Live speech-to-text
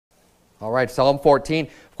All right, Psalm 14,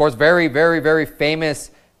 of course, very, very, very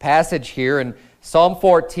famous passage here. And Psalm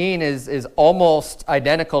 14 is almost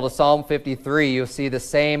identical to Psalm 53. You'll see the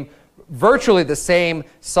same, virtually the same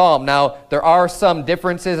psalm. Now, there are some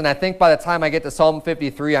differences, and I think by the time I get to Psalm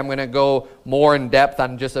 53, I'm going to go more in depth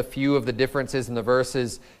on just a few of the differences in the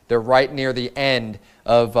verses. They're right near the end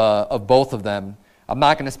of both of them. I'm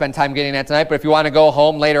not going to spend time getting that tonight, but if you want to go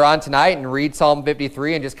home later on tonight and read Psalm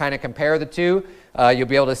 53 and just kind of compare the two, you'll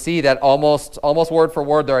be able to see that almost word for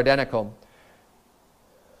word they're identical.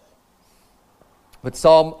 But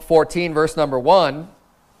Psalm 14, verse number 1,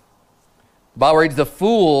 the Bible reads, "The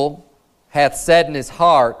fool hath said in his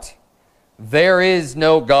heart, there is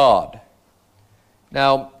no God."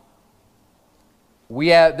 Now,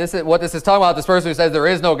 what this is talking about, this person who says there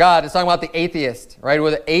is no God, it's talking about the atheist, right?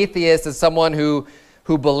 Where the atheist is someone who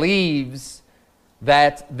believes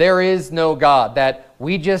that there is no God, that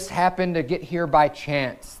we just happen to get here by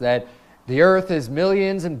chance, that the earth is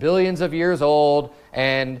millions and billions of years old,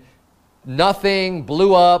 and nothing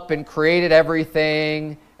blew up and created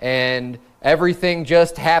everything, and everything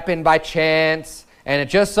just happened by chance, and it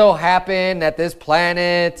just so happened that this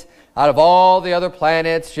planet, out of all the other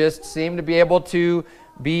planets, just seemed to be able to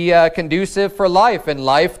be conducive for life, and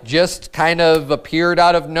life just kind of appeared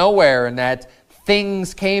out of nowhere, and that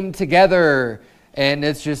things came together, and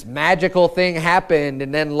it's just magical thing happened,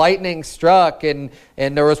 and then lightning struck, and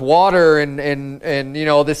there was water, and you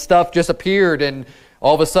know, this stuff just appeared, and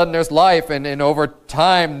all of a sudden there's life, and over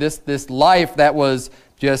time this life that was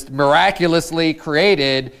just miraculously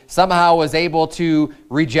created somehow was able to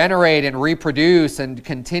regenerate and reproduce and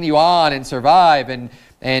continue on and survive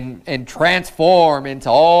and transform into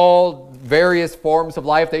all various forms of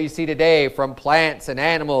life that you see today, from plants and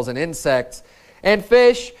animals and insects and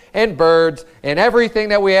fish and birds, and everything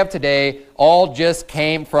that we have today all just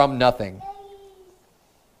came from nothing.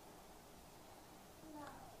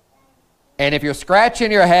 And if you're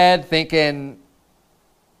scratching your head thinking,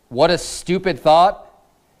 what a stupid thought,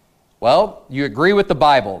 well, you agree with the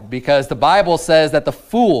Bible, because the Bible says that the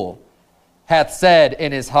fool hath said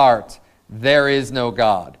in his heart, there is no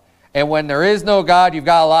God. And when there is no God, you've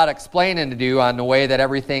got a lot of explaining to do on the way that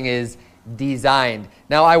everything is designed.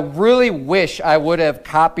 Now, I really wish I would have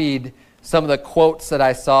copied some of the quotes that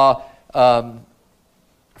I saw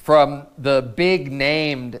from the big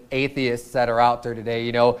named atheists that are out there today.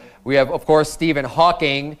 You know, we have, of course, Stephen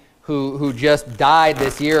Hawking, who just died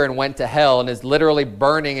this year and went to hell and is literally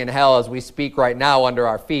burning in hell as we speak right now under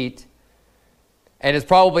our feet, and is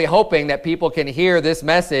probably hoping that people can hear this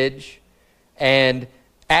message and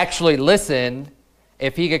actually listen.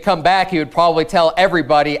 If he could come back, he would probably tell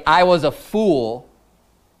everybody, I was a fool.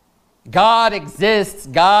 God exists.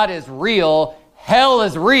 God is real. Hell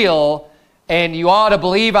is real. And you ought to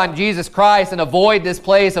believe on Jesus Christ and avoid this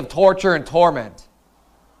place of torture and torment.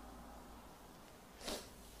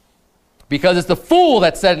 Because it's the fool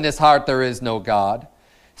that said in his heart there is no God.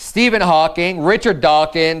 Stephen Hawking, Richard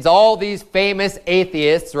Dawkins, all these famous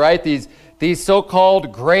atheists, right? These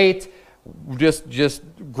so-called great, just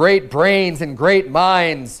great brains and great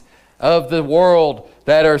minds of the world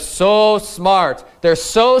that are so smart. They're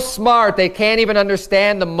so smart they can't even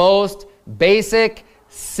understand the most basic,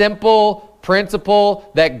 simple principle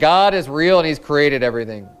that God is real and he's created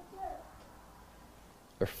everything.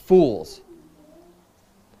 They're fools.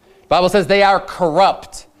 The Bible says they are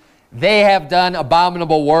corrupt. They have done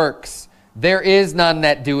abominable works. There is none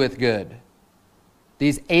that doeth good.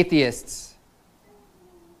 These atheists,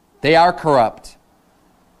 they are corrupt.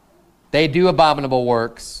 They do abominable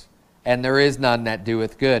works, and there is none that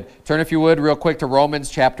doeth good. Turn, if you would, real quick to Romans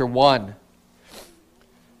chapter 1.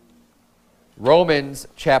 Romans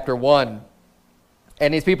chapter 1.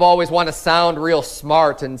 And these people always want to sound real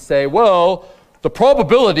smart and say, well, the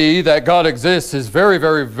probability that God exists is very,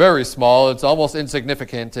 very, very small. It's almost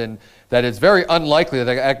insignificant, and that it's very unlikely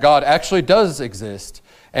that God actually does exist.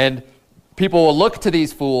 And people will look to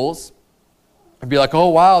these fools and be like, oh,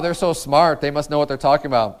 wow, they're so smart. They must know what they're talking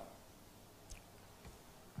about.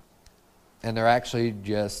 And they're actually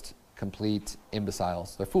just complete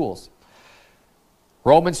imbeciles. They're fools.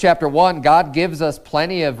 Romans chapter 1, God gives us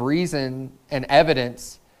plenty of reason and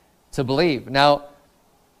evidence to believe. Now,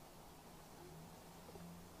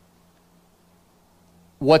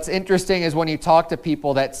 what's interesting is when you talk to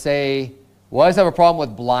people that say, well, I just have a problem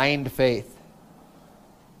with blind faith.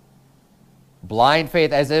 Blind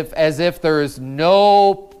faith, as if there's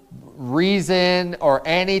no reason or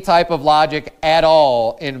any type of logic at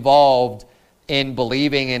all involved in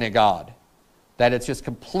believing in a God. That it's just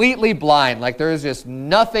completely blind. Like there's just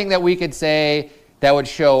nothing that we could say that would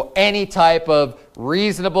show any type of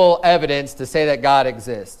reasonable evidence to say that God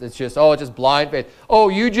exists. It's just, oh, it's just blind faith. Oh,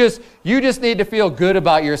 you just need to feel good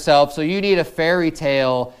about yourself, so you need a fairy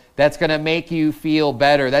tale that's going to make you feel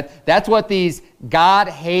better. That's what these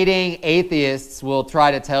God-hating atheists will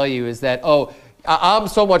try to tell you, is that, oh, I'm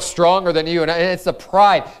so much stronger than you. And it's the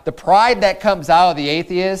pride. The pride that comes out of the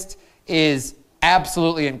atheist is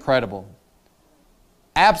absolutely incredible.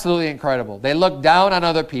 Absolutely incredible. They look down on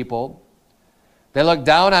other people. They look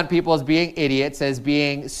down on people as being idiots, as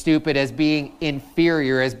being stupid, as being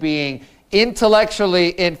inferior, as being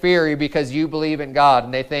intellectually inferior because you believe in God.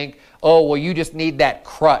 And they think, oh, well, you just need that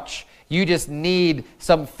crutch. You just need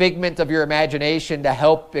some figment of your imagination to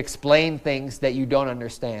help explain things that you don't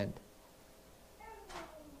understand.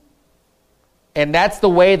 And that's the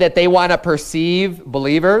way that they want to perceive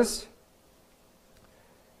believers,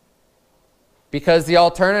 because the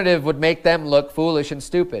alternative would make them look foolish and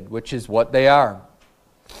stupid, which is what they are.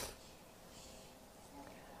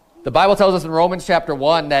 The Bible tells us in Romans chapter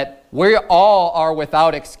 1 that we all are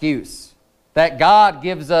without excuse, that God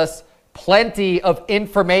gives us plenty of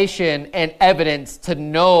information and evidence to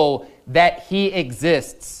know that He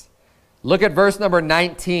exists. Look at verse number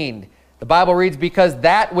 19. The Bible reads, because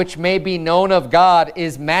that which may be known of God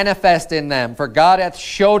is manifest in them, for God hath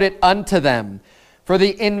showed it unto them. For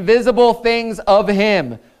the invisible things of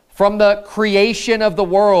Him from the creation of the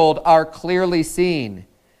world are clearly seen,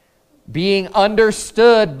 being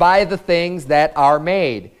understood by the things that are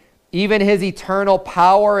made, even His eternal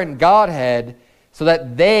power and Godhead, so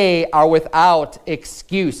that they are without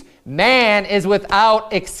excuse. Man is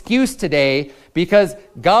without excuse today because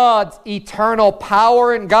God's eternal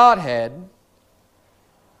power and Godhead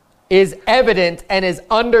is evident and is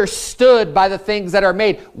understood by the things that are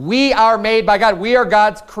made. We are made by God. We are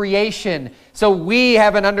God's creation. So we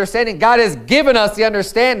have an understanding. God has given us the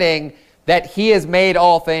understanding that He has made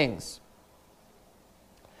all things.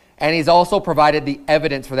 And He's also provided the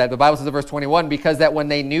evidence for that. The Bible says in verse 21, because that when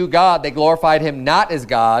they knew God, they glorified Him not as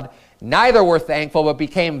God, neither were thankful, but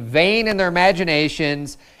became vain in their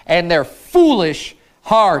imaginations, and their foolish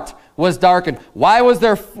heart was darkened. Why is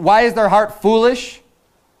their heart foolish?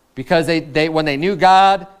 Because when they knew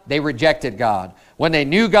God, they rejected God. When they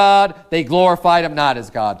knew God, they glorified Him not as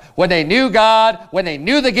God. When they knew God, when they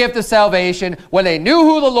knew the gift of salvation, when they knew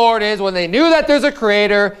who the Lord is, when they knew that there's a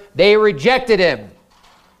Creator, they rejected Him.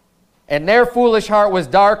 And their foolish heart was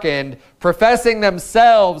darkened, professing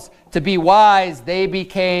themselves to be wise, they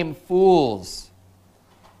became fools.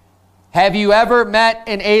 Have you ever met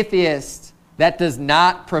an atheist that does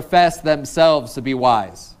not profess themselves to be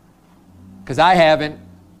wise? Because I haven't.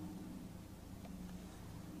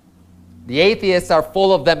 The atheists are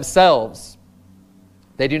full of themselves.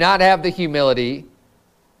 They do not have the humility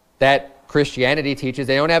that Christianity teaches.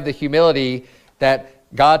 They don't have the humility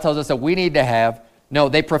that God tells us that we need to have. No,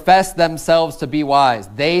 they profess themselves to be wise.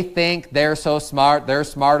 They think they're so smart. They're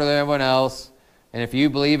smarter than everyone else. And if you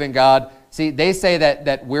believe in God, see, they say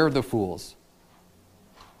that we're the fools,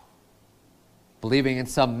 believing in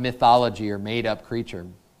some mythology or made-up creature.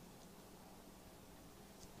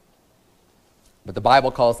 But the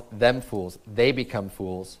Bible calls them fools. They become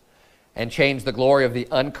fools and change the glory of the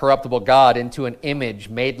uncorruptible God into an image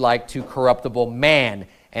made like to corruptible man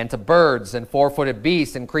and to birds and four-footed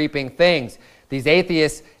beasts and creeping things. These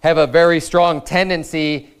atheists have a very strong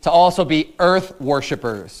tendency to also be earth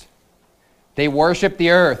worshipers. They worship the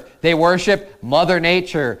earth. They worship Mother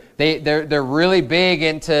Nature. They're really big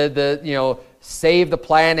into the, save the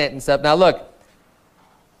planet and stuff. Now look,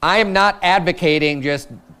 I am not advocating just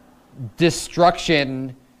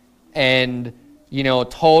destruction and,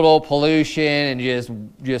 total pollution and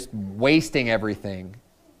just wasting everything.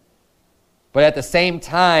 But at the same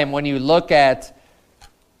time, when you look at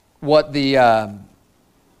what the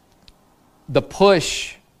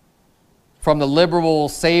push from the liberal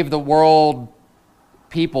save the world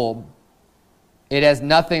people, it has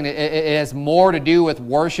nothing, it has more to do with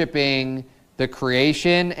worshiping the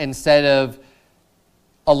creation instead of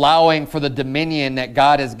allowing for the dominion that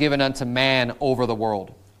God has given unto man over the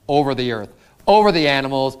world, over the earth, over the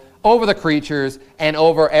animals, over the creatures, and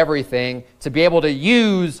over everything, to be able to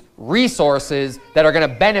use resources that are going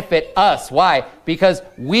to benefit us. Why? Because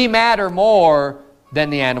we matter more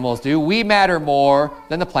than the animals do. We matter more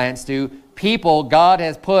than the plants do. People, God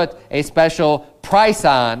has put a special price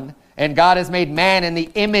on, and God has made man in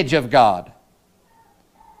the image of God.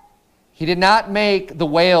 He did not make the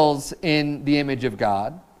whales in the image of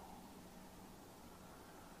God.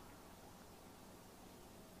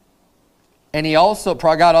 And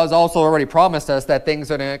God has also already promised us that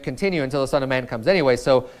things are going to continue until the Son of Man comes anyway.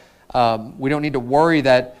 So we don't need to worry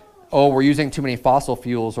that oh, we're using too many fossil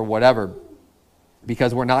fuels or whatever,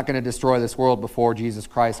 because we're not going to destroy this world before Jesus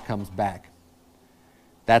Christ comes back.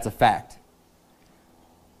 That's a fact.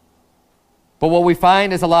 But what we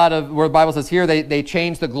find is a lot of, where the Bible says here, they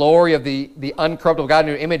change the glory of the uncorruptible God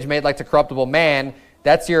into an image made like the corruptible man.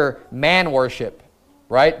 That's your man worship,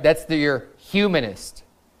 right? That's your humanist.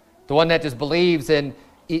 The one that just believes in,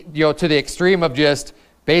 to the extreme of just,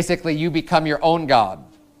 basically you become your own God.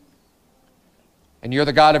 And you're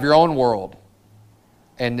the God of your own world.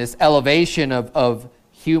 And this elevation of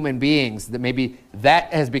human beings, that maybe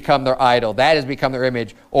that has become their idol, that has become their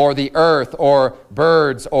image, or the earth, or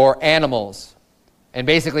birds, or animals, and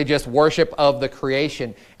basically just worship of the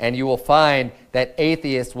creation. And you will find that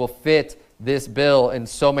atheists will fit this bill in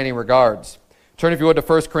so many regards. Turn, if you would, to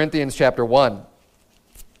 1 Corinthians chapter 1.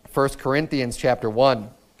 1 Corinthians chapter 1.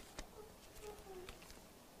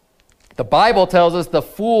 The Bible tells us the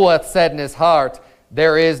fool hath said in his heart,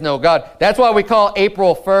 there is no God. That's why we call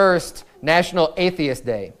April 1st National Atheist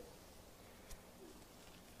Day.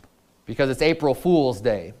 Because it's April Fool's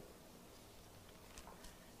Day.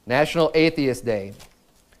 National Atheist Day.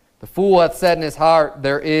 The fool hath said in his heart,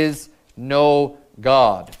 there is no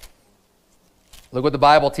God. Look what the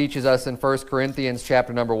Bible teaches us in 1 Corinthians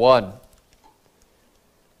chapter number 1.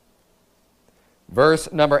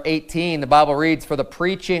 Verse number 18, the Bible reads, for the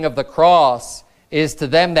preaching of the cross is to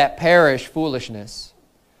them that perish foolishness.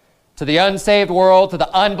 To the unsaved world, to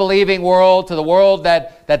the unbelieving world, to the world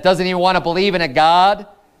that doesn't even want to believe in a God,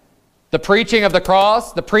 the preaching of the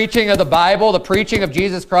cross, the preaching of the Bible, the preaching of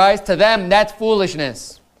Jesus Christ, to them that's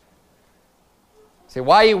foolishness. Say,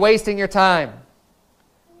 why are you wasting your time?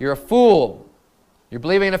 You're a fool. You're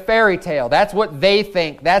believing in a fairy tale. That's what they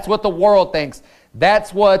think. That's what the world thinks.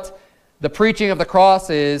 That's what the preaching of the cross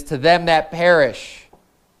is to them that perish.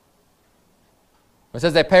 When it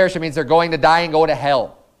says they perish, it means they're going to die and go to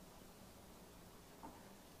hell.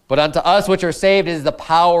 But unto us which are saved is the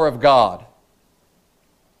power of God.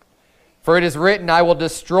 For it is written, I will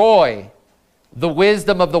destroy the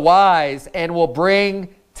wisdom of the wise and will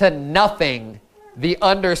bring to nothing the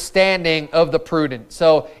understanding of the prudent.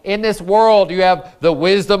 So in this world you have the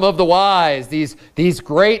wisdom of the wise, these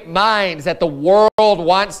great minds that the world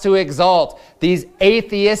wants to exalt, these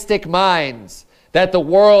atheistic minds that the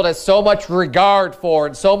world has so much regard for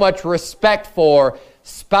and so much respect for,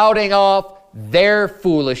 spouting off their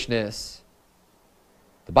foolishness.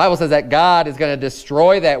 The Bible says that God is going to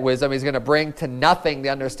destroy that wisdom. He's going to bring to nothing the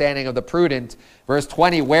understanding of the prudent. Verse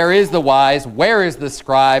 20, where is the wise? Where is the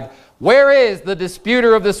scribe? Where is the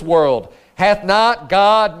disputer of this world? Hath not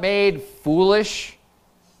God made foolish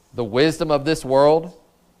the wisdom of this world?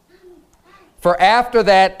 For after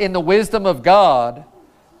that, in the wisdom of God,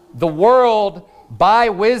 the world by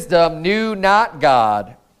wisdom knew not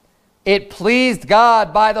God. It pleased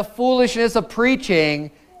God by the foolishness of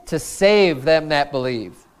preaching to save them that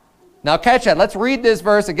believe. Now catch that. Let's read this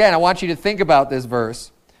verse again. I want you to think about this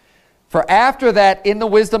verse. For after that, in the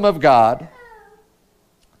wisdom of God,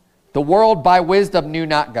 the world by wisdom knew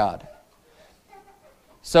not God.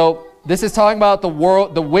 So this is talking about the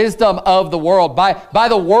world, the wisdom of the world. By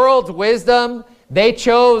the world's wisdom, they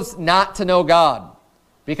chose not to know God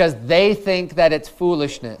because they think that it's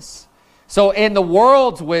foolishness. So in the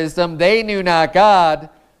world's wisdom, they knew not God.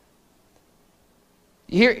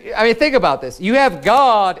 Here, I mean, think about this. You have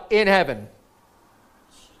God in heaven,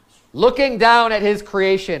 looking down at his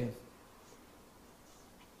creation.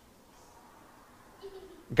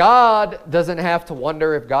 God doesn't have to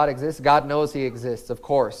wonder if God exists. God knows he exists, of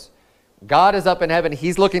course. God is up in heaven.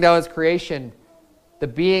 He's looking down at his creation, the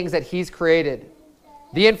beings that he's created,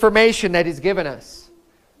 the information that he's given us,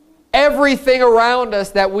 everything around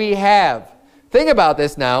us that we have. Think about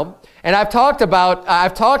this now. And I've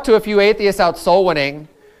talked to a few atheists out soul winning,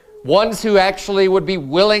 ones who actually would be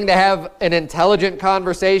willing to have an intelligent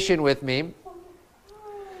conversation with me.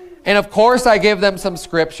 And of course I give them some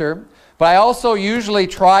scripture, but I also usually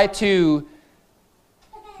try to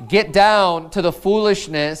get down to the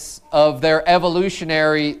foolishness of their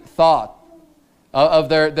evolutionary thought, of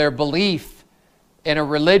their belief in a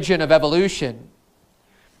religion of evolution.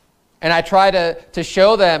 And I try to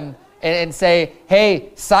show them and say, hey,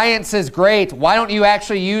 science is great. Why don't you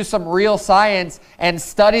actually use some real science and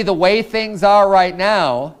study the way things are right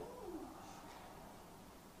now?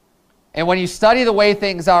 And when you study the way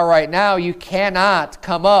things are right now, you cannot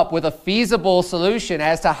come up with a feasible solution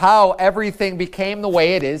as to how everything became the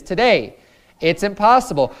way it is today. It's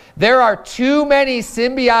impossible. There are too many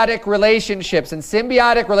symbiotic relationships, and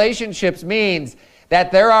symbiotic relationships means that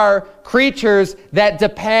there are creatures that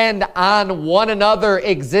depend on one another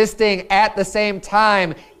existing at the same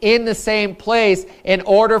time in the same place in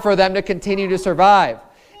order for them to continue to survive.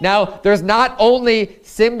 Now, there's not only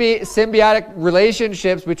symbiotic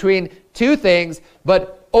relationships between two things,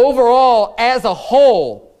 but overall, as a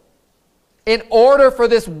whole, in order for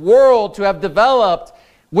this world to have developed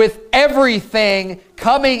with everything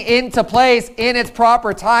coming into place in its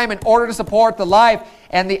proper time in order to support the life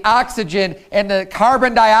and the oxygen and the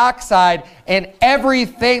carbon dioxide and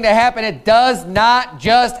everything that happened, it does not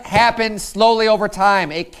just happen slowly over time.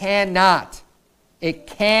 It cannot. It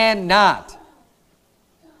cannot.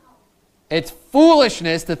 It's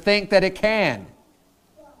foolishness to think that it can.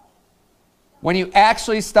 When you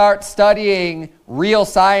actually start studying real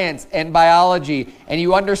science and biology and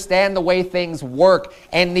you understand the way things work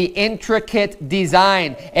and the intricate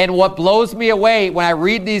design, and what blows me away when I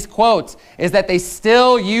read these quotes is that they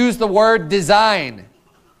still use the word design.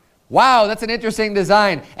 Wow, that's an interesting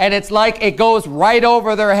design. And it's like it goes right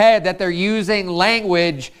over their head that they're using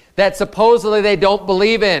language that supposedly they don't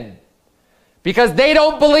believe in. Because they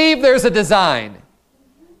don't believe there's a design.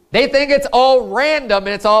 They think it's all random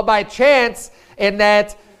and it's all by chance, and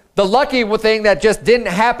that the lucky thing that just didn't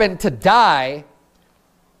happen to die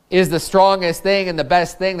is the strongest thing and the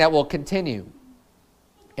best thing that will continue.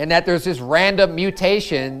 And that there's just random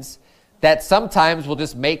mutations that sometimes will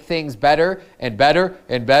just make things better and better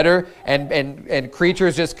and better, and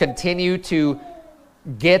creatures just continue to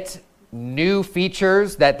get new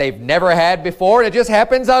features that they've never had before. And it just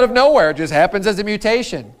happens out of nowhere. It just happens as a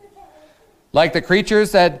mutation. Like the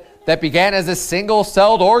creatures that began as a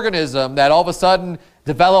single-celled organism that all of a sudden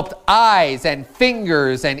developed eyes and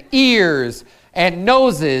fingers and ears and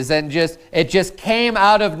noses, and it just came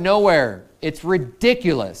out of nowhere. It's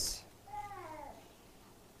ridiculous.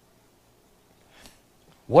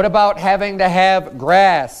 What about having to have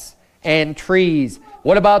grass and trees?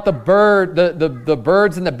 What about the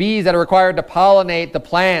birds and the bees that are required to pollinate the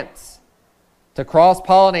plants, to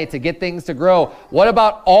cross-pollinate, to get things to grow? What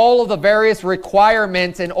about all of the various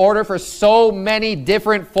requirements in order for so many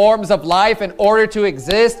different forms of life in order to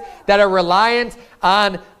exist that are reliant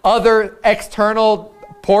on other external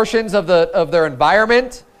portions of their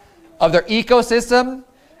environment, of their ecosystem?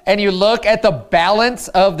 And you look at the balance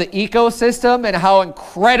of the ecosystem and how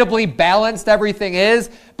incredibly balanced everything is,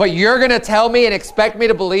 but you're going to tell me and expect me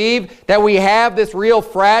to believe that we have this real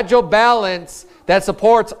fragile balance that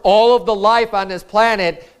supports all of the life on this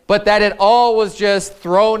planet, but that it all was just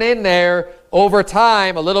thrown in there over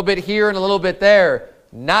time, a little bit here and a little bit there.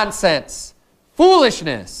 Nonsense.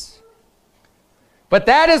 Foolishness. But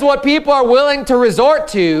that is what people are willing to resort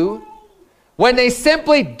to when they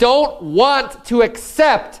simply don't want to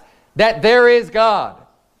accept that there is God,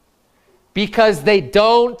 because they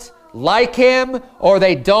don't like him, or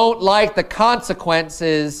they don't like the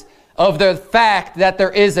consequences of the fact that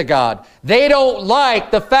there is a God. They don't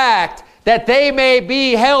like the fact that they may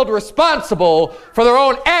be held responsible for their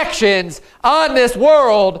own actions on this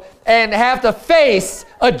world and have to face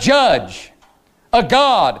a judge, a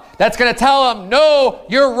God that's going to tell them, no,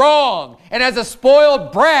 you're wrong. And as a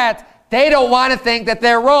spoiled brat, they don't want to think that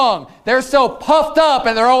they're wrong. They're so puffed up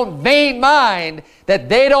in their own vain mind that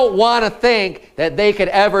they don't want to think that they could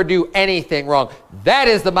ever do anything wrong. That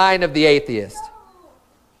is the mind of the atheist.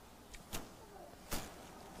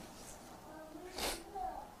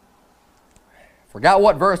 Forgot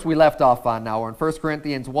what verse we left off on now. We're in 1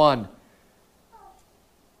 Corinthians 1.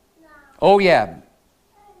 Oh, yeah.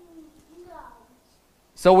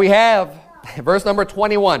 So we have, verse number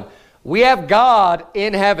 21. We have God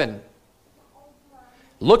in heaven,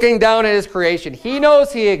 looking down at his creation. He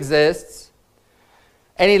knows he exists,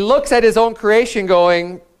 and he looks at his own creation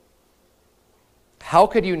going, how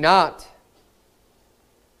could you not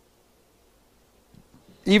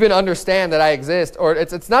even understand that I exist? Or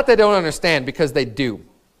it's not that they don't understand, because they do.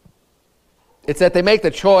 It's that they make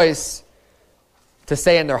the choice to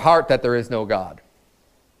say in their heart that there is no God.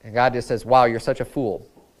 And God just says, wow, you're such a fool.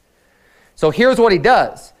 So here's what he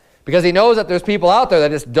does. Because he knows that there's people out there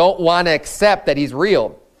that just don't want to accept that he's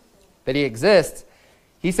real, that he exists.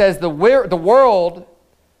 He says the world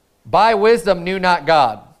by wisdom knew not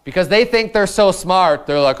God. Because they think they're so smart.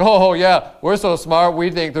 They're like, oh yeah, we're so smart,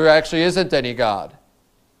 we think there actually isn't any God.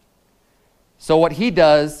 So what he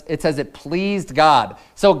does, it says it pleased God.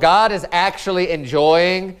 So God is actually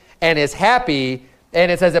enjoying and is happy,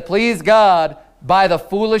 and it says it pleased God by the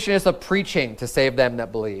foolishness of preaching to save them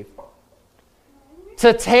that believe.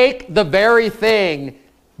 To take the very thing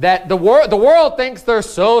that the world thinks they're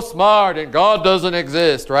so smart and God doesn't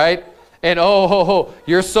exist, right? And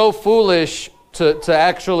you're so foolish to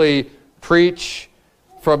actually preach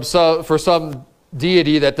for some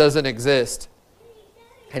deity that doesn't exist.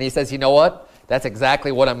 And he says, you know what? That's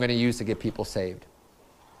exactly what I'm going to use to get people saved.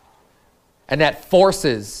 And that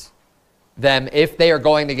forces them, if they are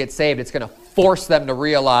going to get saved, it's going to force them to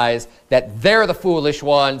realize that they're the foolish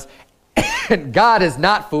ones and God is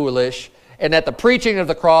not foolish, and that the preaching of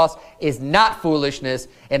the cross is not foolishness,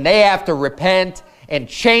 and they have to repent and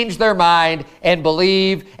change their mind and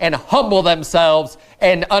believe and humble themselves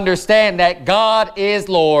and understand that God is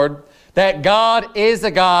Lord, that God is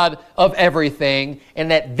the God of everything,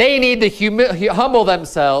 and that they need to humble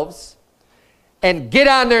themselves and get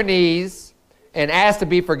on their knees and ask to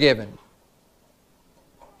be forgiven.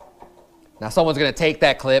 Now someone's going to take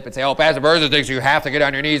that clip and say, oh, Pastor Berzins thinks you have to get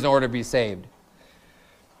on your knees in order to be saved.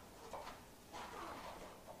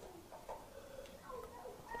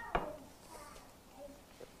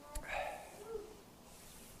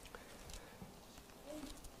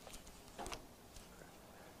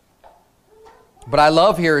 But I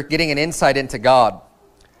love here getting an insight into God.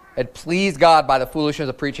 It pleased God by the foolishness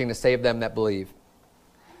of preaching to save them that believe.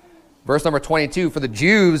 Verse number 22, for the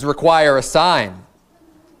Jews require a sign.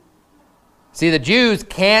 See, the Jews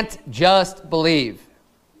can't just believe.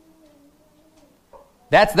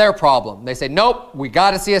 That's their problem. They say, nope, we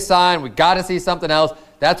got to see a sign. We got to see something else.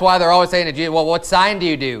 That's why they're always saying to Jesus, well, what sign do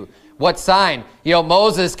you do? What sign? You know,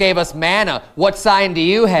 Moses gave us manna. What sign do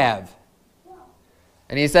you have?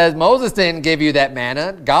 And he says, Moses didn't give you that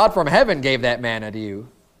manna. God from heaven gave that manna to you.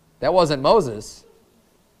 That wasn't Moses.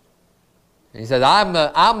 And he says, I'm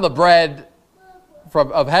the bread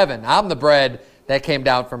of heaven. I'm the bread that came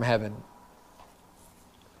down from heaven.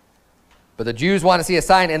 But the Jews want to see a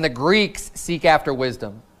sign, and the Greeks seek after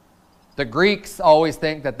wisdom. The Greeks always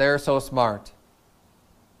think that they're so smart.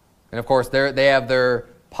 And of course, they have their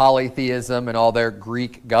polytheism and all their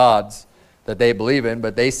Greek gods that they believe in,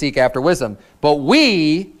 but they seek after wisdom. But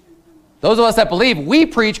we, those of us that believe, we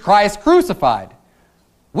preach Christ crucified.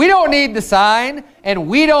 We don't need the sign, and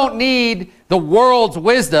we don't need the world's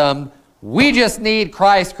wisdom. We just need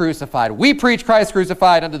Christ crucified. We preach Christ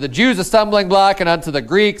crucified, unto the Jews a stumbling block, and unto the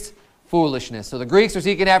Greeks foolishness. So the Greeks are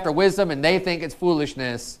seeking after wisdom, and they think it's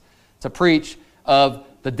foolishness to preach of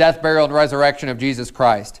the death, burial, and resurrection of Jesus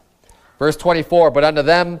Christ. Verse 24, but unto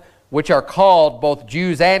them which are called, both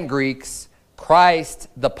Jews and Greeks, Christ,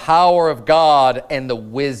 the power of God and the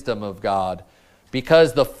wisdom of God.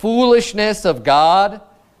 Because the foolishness of God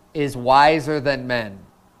is wiser than men,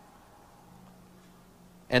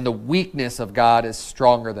 and the weakness of God is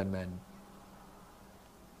stronger than men.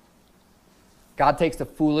 God takes the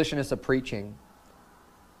foolishness of preaching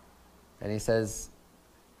and he says,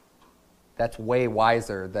 that's way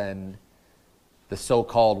wiser than the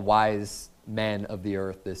so-called wise men of the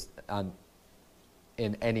earth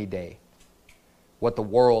in any day. What the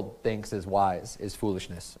world thinks is wise is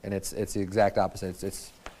foolishness, and it's the exact opposite.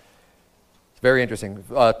 It's very interesting.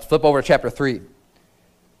 Flip over to chapter 3,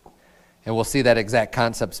 and we'll see that exact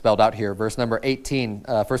concept spelled out here. Verse number 18,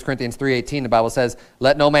 1 Corinthians 3:18, the Bible says,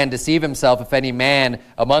 let no man deceive himself, if any man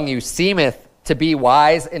among you seemeth to be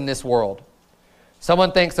wise in this world.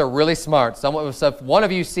 Someone thinks they're really smart. If one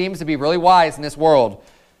of you seems to be really wise in this world,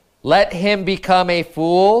 let him become a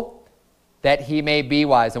fool that he may be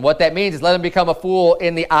wise. And what that means is let him become a fool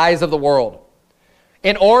in the eyes of the world.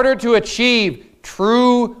 In order to achieve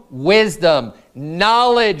true wisdom,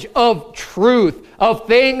 knowledge of truth, of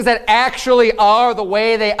things that actually are the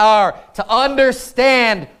way they are, to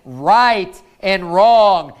understand right and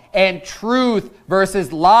wrong and truth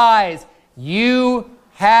versus lies, you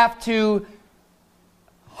have to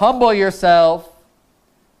humble yourself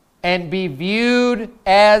and be viewed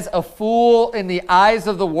as a fool in the eyes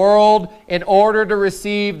of the world in order to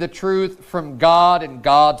receive the truth from God and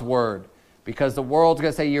God's Word. Because the world's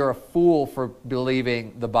going to say you're a fool for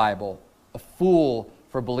believing the Bible, a fool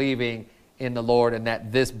for believing in the Lord, and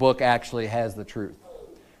that this book actually has the truth.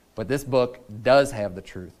 But this book does have the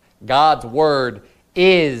truth. God's Word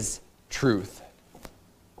is truth.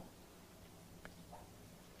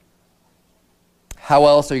 How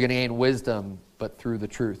else are you going to gain wisdom but through the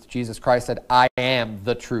truth? Jesus Christ said, I am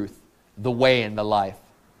the truth, the way, and the life.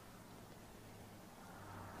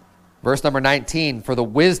 Verse number 19, for the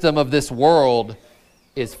wisdom of this world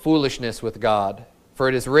is foolishness with God. For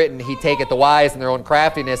it is written, he taketh the wise in their own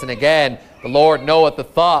craftiness. And again, the Lord knoweth the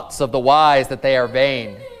thoughts of the wise, that they are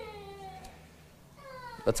vain.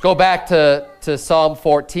 Let's go back to Psalm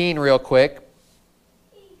 14 real quick.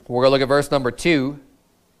 We're going to look at verse number 2.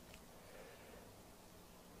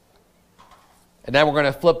 And then we're going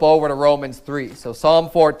to flip over to Romans 3. So Psalm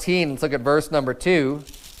 14, let's look at verse number 2.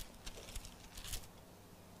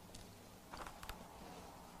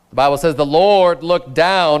 The Bible says, the Lord looked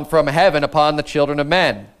down from heaven upon the children of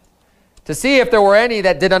men, to see if there were any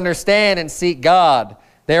that did understand and seek God.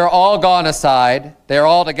 They are all gone aside. They are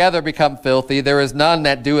altogether become filthy. There is none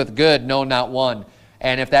that doeth good, no, not one.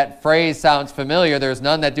 And if that phrase sounds familiar, there is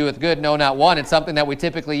none that doeth good, no, not one. It's something that we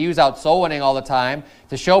typically use out soul winning all the time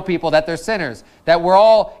to show people that they're sinners, that we're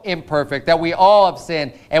all imperfect, that we all have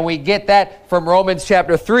sinned. And we get that from Romans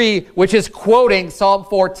chapter 3, which is quoting Psalm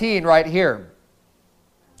 14 right here.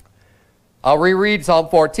 I'll reread Psalm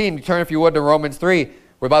 14. Turn, if you would, to Romans 3, where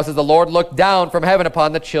the Bible says, the Lord looked down from heaven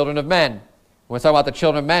upon the children of men. When it's talking about the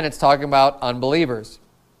children of men, it's talking about unbelievers.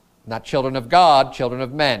 Not children of God, children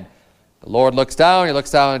of men. The Lord looks down, he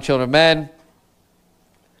looks down on the children of men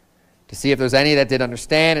to see if there's any that did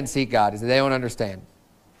understand and seek God. He said, they don't understand.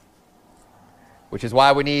 Which is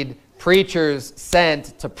why we need preachers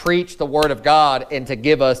sent to preach the Word of God and to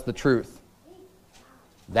give us the truth.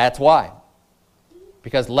 That's why.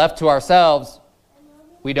 Because left to ourselves,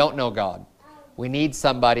 we don't know God. We need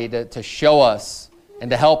somebody to show us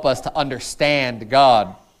and to help us to understand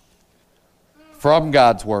God from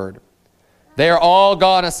God's Word. They are all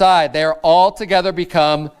gone aside. They are altogether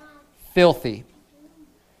become filthy.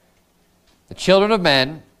 The children of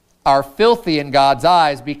men are filthy in God's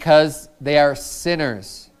eyes because they are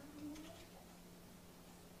sinners.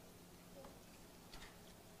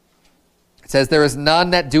 It says, there is none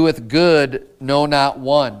that doeth good, no, not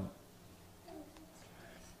one.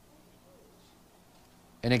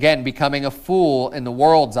 And again, becoming a fool in the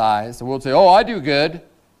world's eyes. The world say, oh, I do good.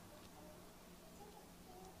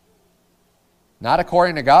 Not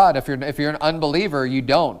according to God. If you're an unbeliever, you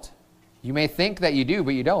don't. You may think that you do,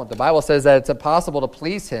 but you don't. The Bible says that it's impossible to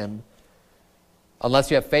please Him unless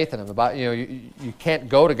you have faith in Him. You can't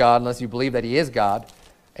go to God unless you believe that He is God,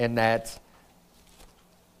 and that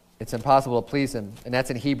it's impossible to please Him. And that's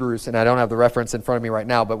in Hebrews, and I don't have the reference in front of me right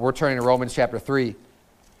now, but we're turning to Romans chapter 3.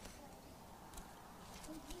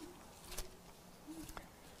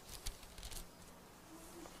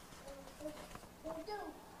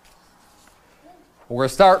 We're going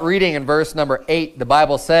to start reading in verse number 8. The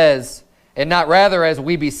Bible says, and not rather as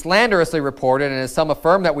we be slanderously reported, and as some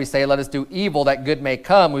affirm that we say, let us do evil that good may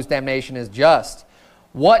come, whose damnation is just.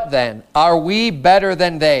 What then? Are we better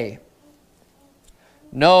than they?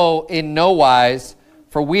 No, in no wise,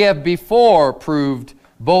 for we have before proved,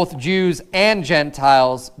 both Jews and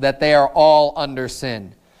Gentiles, that they are all under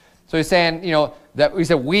sin. So he's saying, that we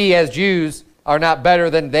said we as Jews are not better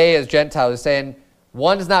than they as Gentiles. He's saying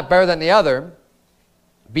one is not better than the other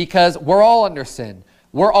because we're all under sin.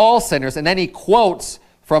 We're all sinners. And then he quotes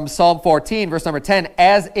from Psalm 14, verse number 10,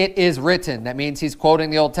 as it is written. That means he's quoting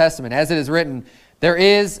the Old Testament. As it is written, there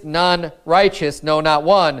is none righteous, no, not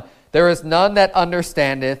one. There is none that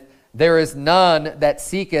understandeth. There is none that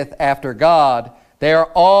seeketh after God. They are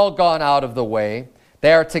all gone out of the way.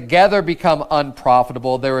 They are together become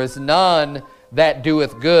unprofitable. There is none that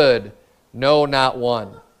doeth good, no, not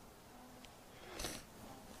one.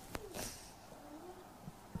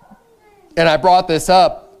 And I brought this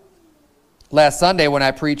up last Sunday when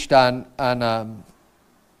I preached on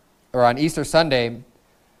Easter Sunday,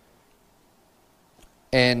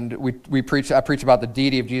 and I preached about the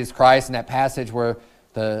deity of Jesus Christ in that passage where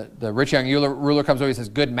the rich young ruler comes over. He says,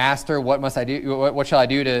 "Good master, what must I do? What shall I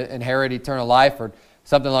do to inherit eternal life?" Or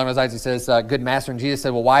something along those lines. He says, "Good master," and Jesus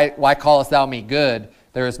said, "Well, why callest thou me good?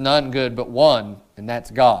 There is none good but one, and that's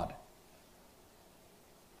God."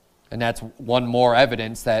 And that's one more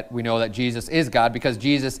evidence that we know that Jesus is God, because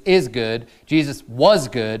Jesus is good. Jesus was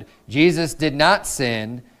good. Jesus did not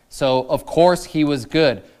sin, so of course he was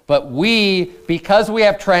good. But we, because we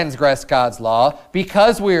have transgressed God's law,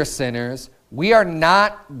 because we are sinners, we are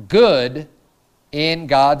not good in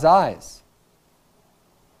God's eyes.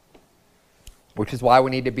 Which is why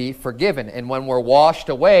we need to be forgiven. And when we're washed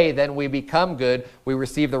away, then we become good. We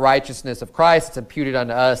receive the righteousness of Christ. It's imputed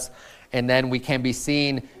unto us. And then we can be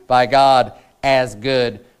seen by God as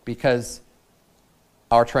good because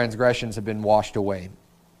our transgressions have been washed away.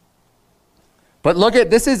 But look at,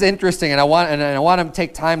 this is interesting, and I want to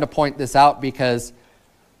take time to point this out because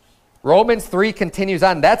Romans 3 continues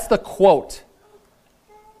on. That's the quote.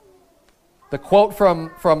 The quote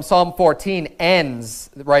from Psalm 14 ends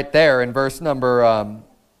right there in verse number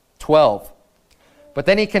 12. But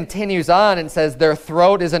then he continues on and says, "Their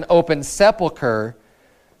throat is an open sepulcher.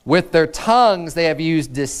 With their tongues they have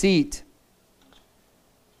used deceit.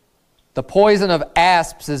 The poison of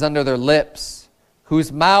asps is under their lips,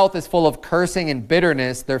 whose mouth is full of cursing and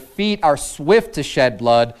bitterness. Their feet are swift to shed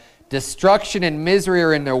blood. Destruction and misery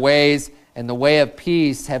are in their ways, and the way of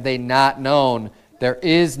peace have they not known. There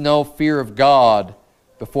is no fear of God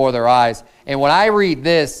before their eyes. And when I read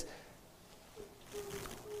this,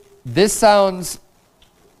 this sounds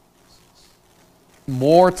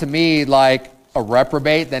more to me like a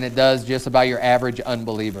reprobate than it does just about your average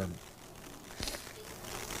unbeliever.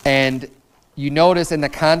 And you notice in the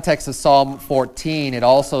context of Psalm 14, it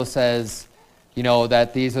also says, you know,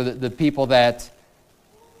 that these are the people that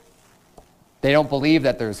they don't believe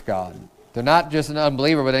that there's God. They're not just an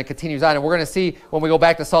unbeliever, but then it continues on. And we're going to see when we go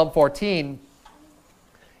back to Psalm 14,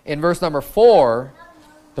 in verse number 4,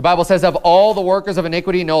 the Bible says, of all the workers of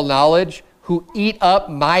iniquity no knowledge, who eat up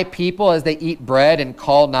my people as they eat bread and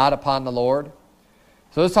call not upon the Lord.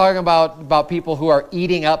 So it's talking about people who are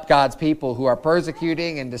eating up God's people, who are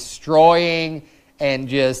persecuting and destroying and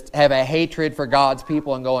just have a hatred for God's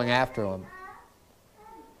people and going after them.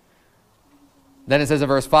 Then it says in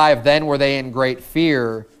verse 5, then were they in great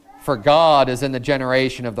fear, for God is in the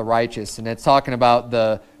generation of the righteous. And it's talking about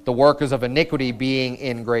the workers of iniquity being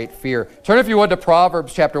in great fear. Turn, if you would, to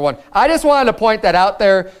Proverbs chapter 1. I just wanted to point that out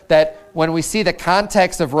there, that when we see the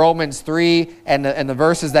context of Romans 3 and the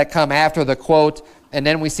verses that come after the quote, and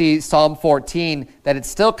then we see Psalm 14, that it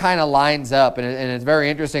still kind of lines up. And it's very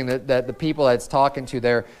interesting that the people that it's talking to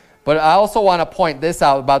there. But I also want to point this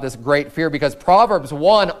out about this great fear, because Proverbs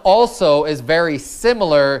 1 also is very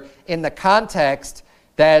similar in the context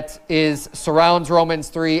that surrounds Romans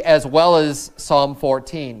 3 as well as Psalm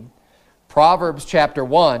 14. Proverbs chapter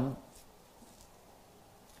 1.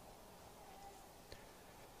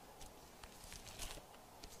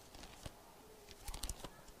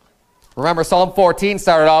 Remember, Psalm 14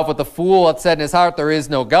 started off with the fool that said in his heart there is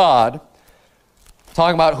no God,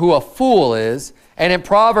 talking about who a fool is. And in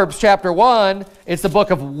Proverbs chapter 1, it's the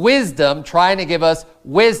book of wisdom, trying to give us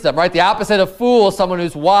wisdom, right? The opposite of fool is someone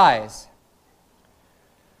who's wise.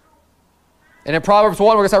 And in Proverbs 1,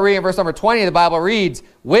 we're going to start reading in verse number 20. The Bible reads,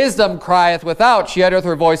 wisdom crieth without, she uttereth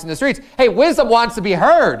her voice in the streets. Hey, wisdom wants to be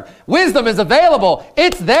heard. Wisdom is available.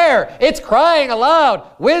 It's there. It's crying aloud.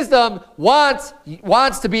 Wisdom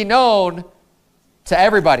wants to be known to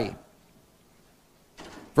everybody.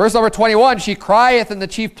 Verse number 21, she crieth in the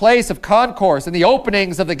chief place of concourse, in the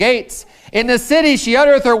openings of the gates. In the city she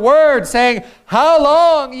uttereth her word, saying, how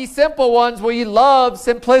long, ye simple ones, will ye love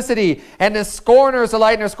simplicity? And the scorners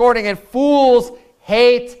delight in their scorning, and fools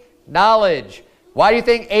hate knowledge. Why do you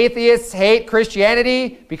think atheists hate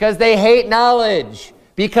Christianity? Because they hate knowledge.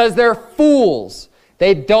 Because they're fools.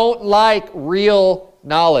 They don't like real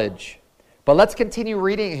knowledge. But let's continue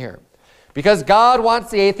reading here. Because God wants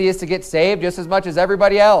the atheist to get saved just as much as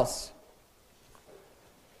everybody else.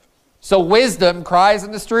 So wisdom cries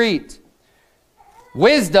in the street.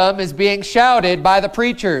 Wisdom is being shouted by the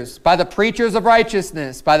preachers of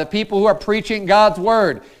righteousness, by the people who are preaching God's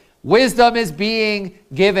word. Wisdom is being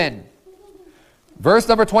given. Verse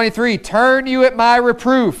number 23, turn you at my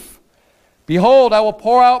reproof. Behold, I will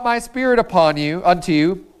pour out my spirit unto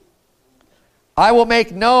you. I will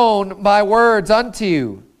make known my words unto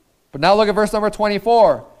you. But now look at verse number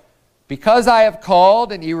 24. Because I have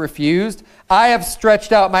called and you refused, I have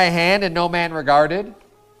stretched out my hand and no man regarded.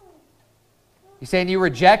 He's saying you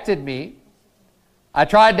rejected me. I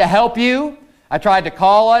tried to help you. I tried to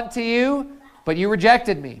call unto you, but you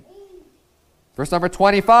rejected me. Verse number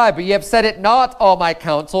 25, but ye have said it not all my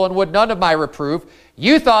counsel, and would none of my reproof.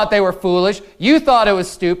 You thought they were foolish. You thought it was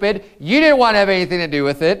stupid. You didn't want to have anything to do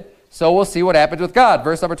with it. So we'll see what happens with God.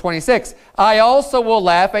 Verse number 26, I also will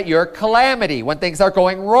laugh at your calamity when things are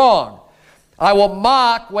going wrong. I will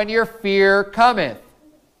mock when your fear cometh,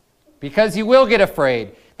 because you will get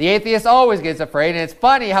afraid. The atheist always gets afraid, and it's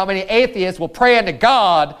funny how many atheists will pray unto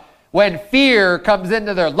God when fear comes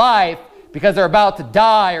into their life because they're about to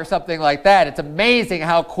die or something like that. It's amazing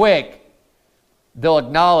how quick they'll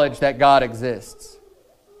acknowledge that God exists.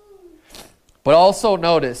 But also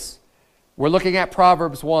notice, we're looking at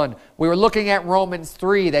Proverbs 1. We were looking at Romans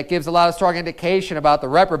 3 that gives a lot of strong indication about the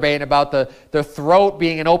reprobate and about their throat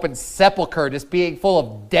being an open sepulcher, just being full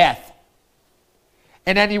of death.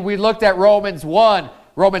 And then we looked at Romans 1.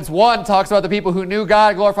 Romans 1 talks about the people who knew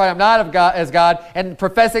God, glorified him not as God, and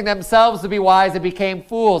professing themselves to be wise, they became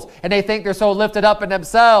fools. And they think they're so lifted up in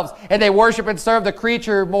themselves, and they worship and serve the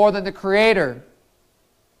creature more than the Creator.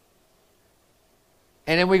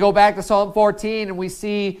 And then we go back to Psalm 14 and we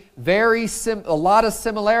see a lot of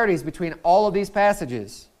similarities between all of these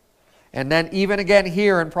passages. And then even again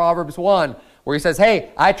here in Proverbs 1, where he says,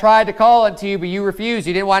 hey, I tried to call unto you, but you refused.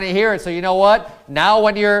 You didn't want to hear it. So you know what? Now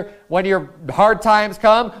when your hard times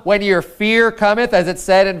come, when your fear cometh, as it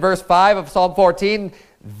said in verse 5 of Psalm 14,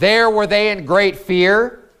 there were they in great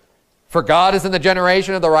fear, for God is in the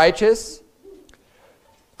generation of the righteous.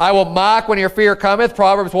 I will mock when your fear cometh.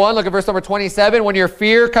 Proverbs 1, look at verse number 27. When your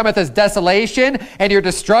fear cometh as desolation, and your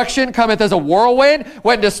destruction cometh as a whirlwind,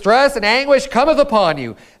 when distress and anguish cometh upon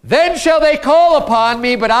you, then shall they call upon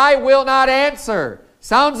me, but I will not answer.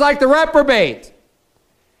 Sounds like the reprobate.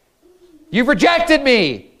 You've rejected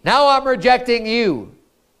me. Now I'm rejecting you.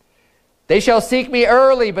 They shall seek me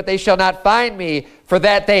early, but they shall not find me, for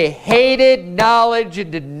that they hated knowledge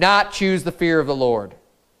and did not choose the fear of the Lord.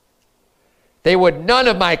 They would none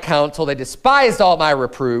of my counsel. They despised all my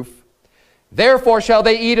reproof. Therefore shall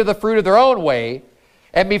they eat of the fruit of their own way,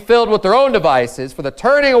 and be filled with their own devices. For the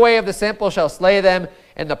turning away of the simple shall slay them,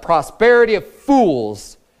 and the prosperity of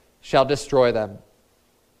fools shall destroy them.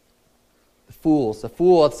 The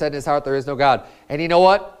fool hath said in his heart, there is no God. And you know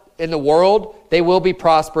what? In the world, they will be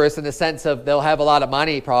prosperous in the sense of they'll have a lot of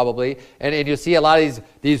money probably. And you'll see a lot of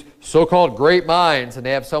these so-called great minds, and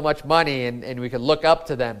they have so much money, and we can look up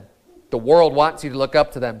to them. The world wants you to look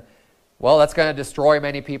up to them. Well, that's going to destroy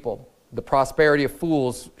many people. The prosperity of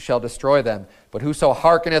fools shall destroy them. But whoso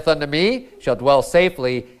hearkeneth unto me shall dwell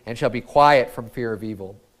safely, and shall be quiet from fear of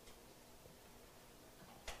evil.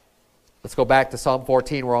 Let's go back to Psalm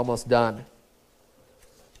 14. We're almost done.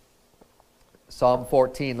 Psalm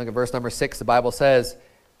 14, look at verse number 6. The Bible says,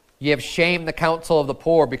 ye have shamed the counsel of the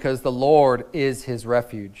poor, because the Lord is his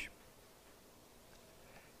refuge.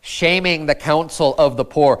 Shaming the counsel of the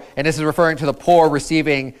poor. And this is referring to the poor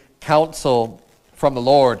receiving counsel from the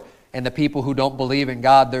Lord. And the people who don't believe in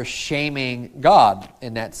God, they're shaming God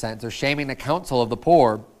in that sense. They're shaming the counsel of the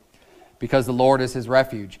poor because the Lord is his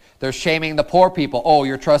refuge. They're shaming the poor people. Oh,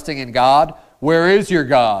 you're trusting in God? Where is your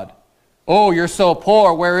God? Oh, you're so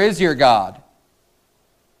poor. Where is your God?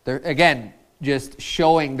 They're, again, just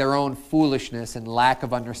showing their own foolishness and lack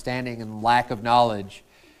of understanding and lack of knowledge.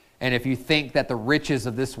 And if you think that the riches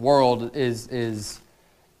of this world is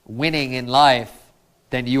winning in life,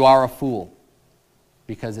 then you are a fool.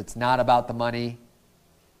 Because it's not about the money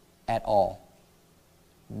at all.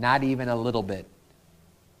 Not even a little bit.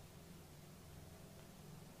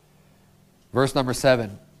 Verse number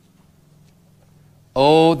 7.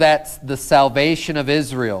 Oh, that the salvation of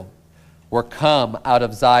Israel were come out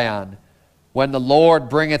of Zion. When the Lord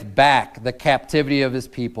bringeth back the captivity of his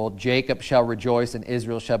people, Jacob shall rejoice and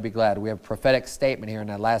Israel shall be glad. We have a prophetic statement here in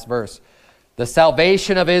that last verse. The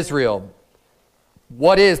salvation of Israel.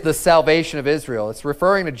 What is the salvation of Israel? It's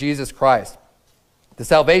referring to Jesus Christ. The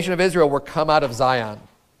salvation of Israel were come out of Zion.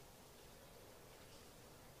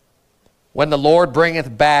 When the Lord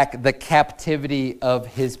bringeth back the captivity of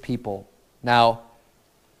his people. Now,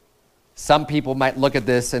 some people might look at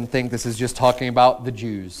this and think this is just talking about the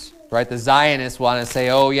Jews. Right? The Zionists want to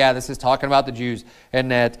say, oh yeah, this is talking about the Jews. And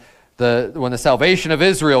that when the salvation of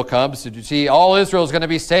Israel comes, did you see all Israel is going to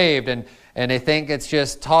be saved? And they think it's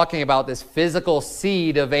just talking about this physical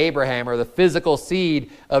seed of Abraham or the physical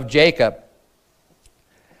seed of Jacob.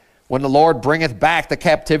 When the Lord bringeth back the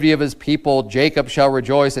captivity of his people, Jacob shall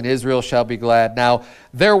rejoice and Israel shall be glad. Now,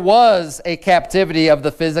 there was a captivity of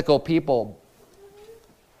the physical people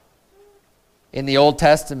in the Old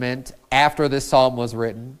Testament after this psalm was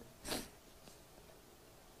written.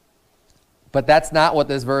 But that's not what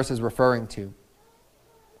this verse is referring to.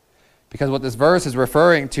 Because what this verse is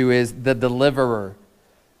referring to is the deliverer.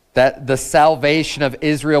 That the salvation of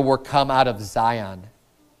Israel were come out of Zion.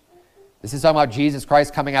 This is talking about Jesus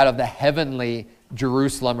Christ coming out of the heavenly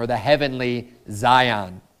Jerusalem or the heavenly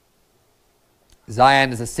Zion.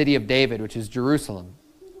 Zion is a city of David, which is Jerusalem.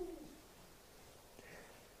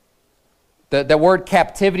 The word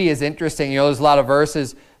captivity is interesting. You know, there's a lot of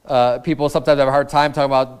verses. People sometimes have a hard time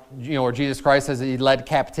talking about, you know, where Jesus Christ says that he led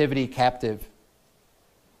captivity captive.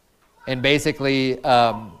 And basically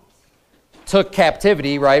took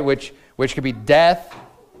captivity, right, which could be death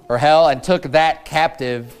or hell, and took that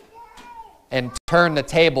captive and turned the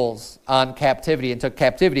tables on captivity and took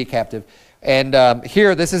captivity captive. And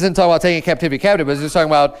here, this isn't talking about taking captivity captive, but it's just talking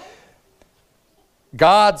about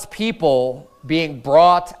God's people being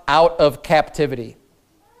brought out of captivity.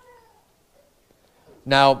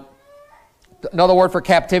 Now, another word for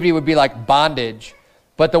captivity would be like bondage.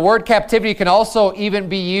 But the word captivity can also even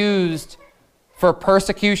be used for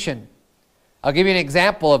persecution. I'll give you an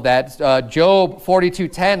example of that. Job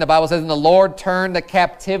 42:10, the Bible says, and the Lord turned the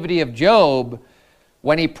captivity of Job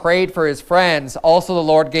when he prayed for his friends. Also the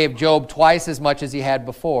Lord gave Job twice as much as he had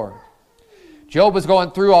before. Job was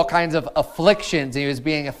going through all kinds of afflictions. He was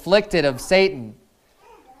being afflicted of Satan.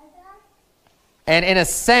 And in a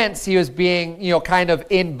sense, he was being, you know, kind of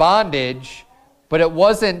in bondage, but it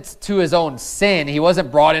wasn't to his own sin. He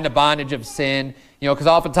wasn't brought into bondage of sin, you know, because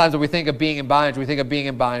oftentimes when we think of being in bondage, we think of being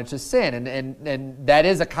in bondage to sin. And that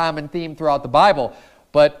is a common theme throughout the Bible.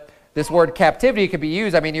 But this word captivity could be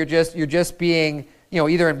used. I mean, you're just being,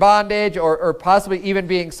 either in bondage or possibly even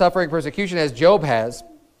being suffering persecution as Job has.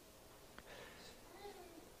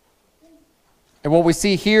 And what we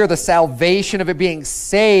see here, the salvation of it being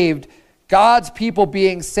saved, God's people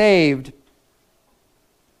being saved,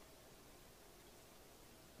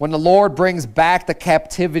 when the Lord brings back the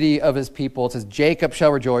captivity of his people, it says, Jacob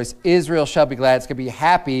shall rejoice, Israel shall be glad. It's going to be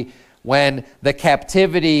happy when the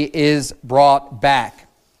captivity is brought back.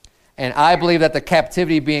 And I believe that the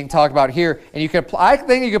captivity being talked about here, and I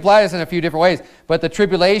think you can apply this in a few different ways, but the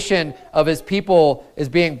tribulation of his people is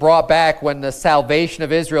being brought back when the salvation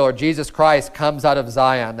of Israel, or Jesus Christ, comes out of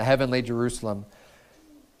Zion, the heavenly Jerusalem.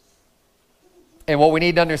 And what we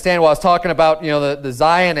need to understand, while I was talking about, the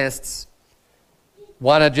Zionists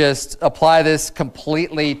want to just apply this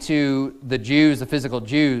completely to the Jews, the physical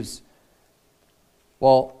Jews.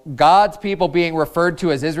 Well, God's people being referred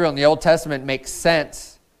to as Israel in the Old Testament makes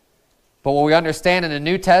sense. But what we understand in the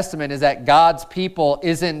New Testament is that God's people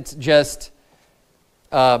isn't just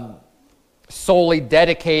solely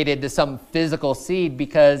dedicated to some physical seed,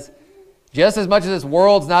 because just as much as this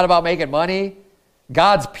world's not about making money,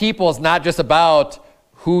 God's people is not just about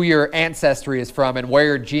who your ancestry is from and where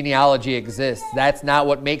your genealogy exists. That's not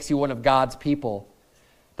what makes you one of God's people.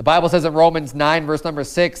 The Bible says in Romans 9, verse number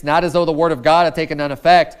 6, not as though the word of God had taken none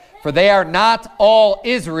effect, for they are not all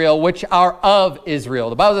Israel which are of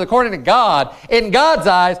Israel. The Bible says, according to God, in God's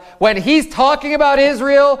eyes, when he's talking about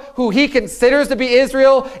Israel, who he considers to be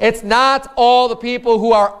Israel, it's not all the people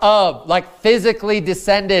who are physically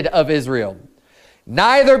descended of Israel.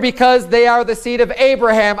 Neither because they are the seed of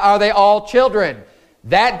Abraham are they all children.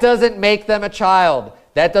 That doesn't make them a child.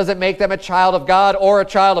 That doesn't make them a child of God or a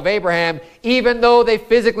child of Abraham, even though they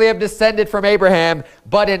physically have descended from Abraham.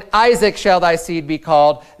 But in Isaac shall thy seed be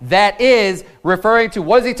called. That is referring to,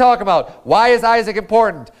 what is he talking about? Why is Isaac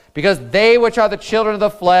important? Because they which are the children of the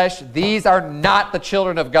flesh, these are not the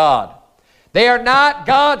children of God. They are not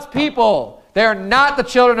God's people. They are not the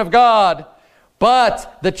children of God,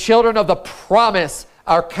 but the children of the promise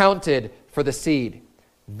are counted for the seed.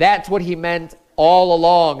 That's what he meant all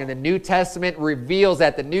along, and the New Testament reveals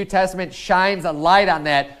that. The New Testament shines a light on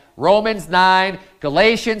that. Romans 9,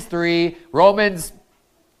 Galatians 3, Romans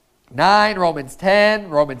 9, Romans 10,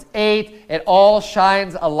 Romans 8, it all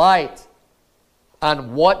shines a light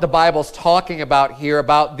on what the Bible's talking about here,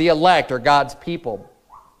 about the elect, or God's people.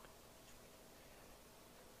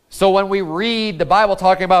 So when we read the Bible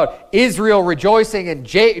talking about Israel rejoicing and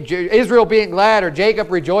Israel being glad, or Jacob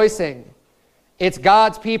rejoicing, it's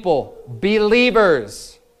God's people,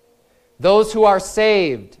 believers, those who are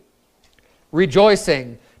saved,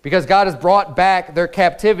 rejoicing because God has brought back their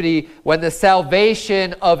captivity when the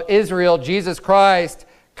salvation of Israel, Jesus Christ,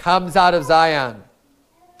 comes out of Zion.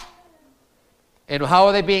 And how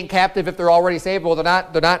are they being captive if they're already saved? Well, they're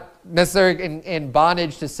not necessarily in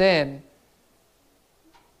bondage to sin,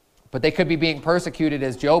 but they could be being persecuted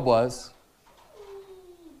as Job was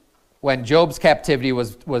when Job's captivity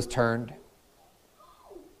was turned.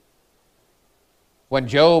 When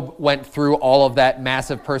Job went through all of that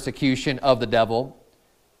massive persecution of the devil,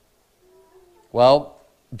 well,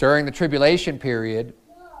 during the tribulation period,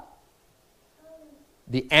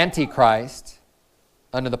 the Antichrist,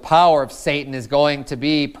 under the power of Satan, is going to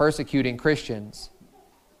be persecuting Christians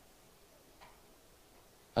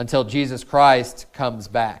until Jesus Christ comes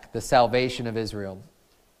back. The salvation of Israel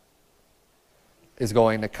is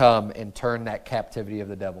going to come and turn that captivity of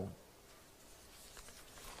the devil.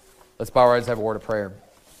 Let's bow our heads and have a word of prayer.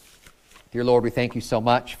 Dear Lord, we thank you so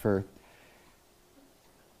much for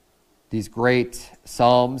these great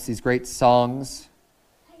psalms, these great songs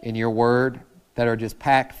in your word that are just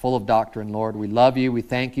packed full of doctrine, Lord. We love you. We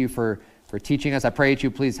thank you for teaching us. I pray that you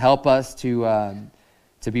please help us to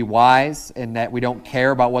be wise, and that we don't care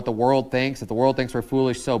about what the world thinks. If the world thinks we're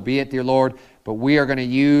foolish, so be it, dear Lord. But we are going to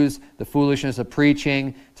use the foolishness of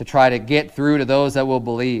preaching to try to get through to those that will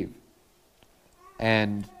believe.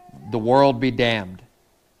 And the world be damned.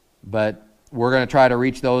 But we're going to try to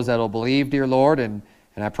reach those that will believe, dear Lord, and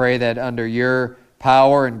I pray that under your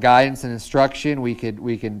power and guidance and instruction, we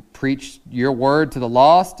can preach your word to the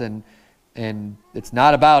lost, and it's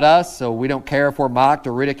not about us, so we don't care if we're mocked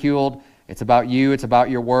or ridiculed. It's about you, it's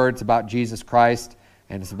about your word, it's about Jesus Christ,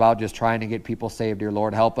 and it's about just trying to get people saved, dear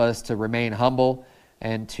Lord. Help us to remain humble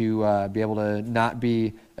and to be able to not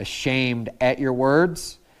be ashamed at your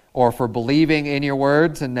words, or for believing in your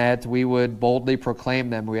words, and that we would boldly proclaim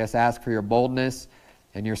them. We just ask for your boldness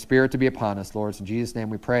and your Spirit to be upon us, Lord. In Jesus' name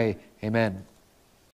we pray. Amen.